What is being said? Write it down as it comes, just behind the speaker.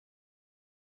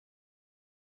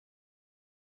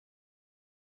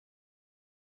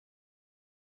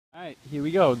Alright, here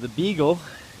we go. The Beagle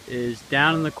is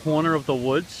down in the corner of the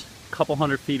woods, a couple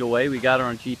 100 feet away. We got her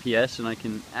on GPS and I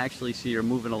can actually see her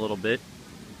moving a little bit.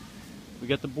 We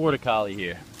got the Border Collie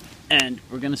here. And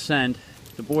we're going to send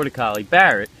the Border Collie,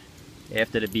 Barrett,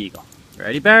 after the Beagle.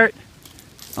 Ready, Barrett?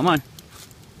 Come on.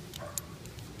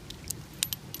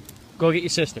 Go get your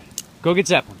sister. Go get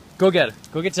Zeppelin. Go get her.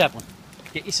 Go get Zeppelin.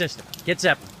 Get your sister. Get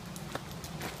Zeppelin.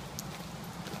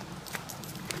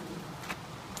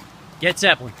 Get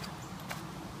Zeppelin.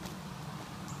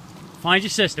 Find your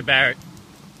sister, Barrett.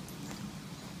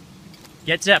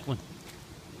 Get Zeppelin.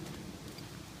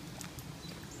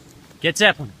 Get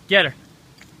Zeppelin. Get her.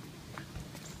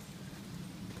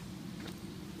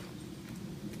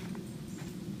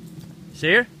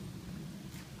 See her?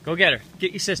 Go get her.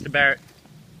 Get your sister, Barrett.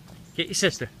 Get your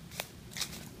sister.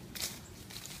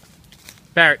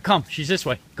 Barrett, come. She's this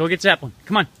way. Go get Zeppelin.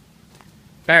 Come on.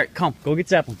 Barrett, come. Go get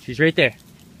Zeppelin. She's right there.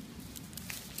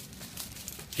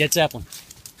 Get Zeppelin.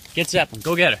 Get Zeppelin.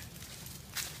 Go get her.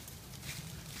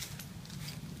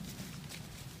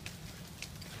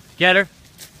 Get her.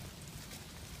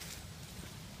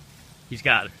 He's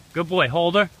got her. Good boy.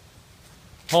 Hold her.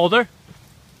 Hold her.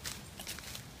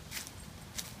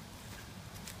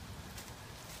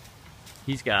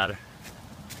 He's got her.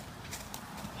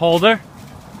 Hold her.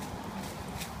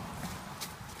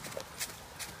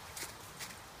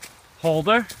 Hold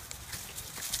her.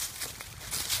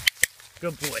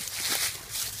 Good boy.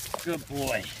 Good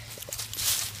boy.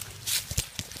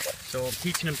 So I'm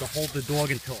teaching him to hold the dog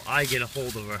until I get a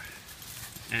hold of her.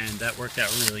 And that worked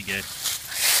out really good.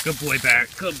 Good boy,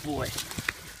 Barrett. Good boy.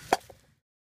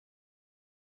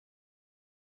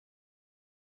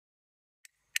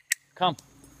 Come.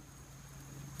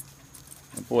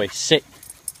 Good boy, sit.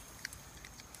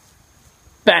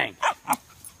 Bang.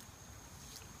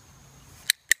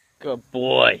 Good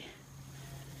boy.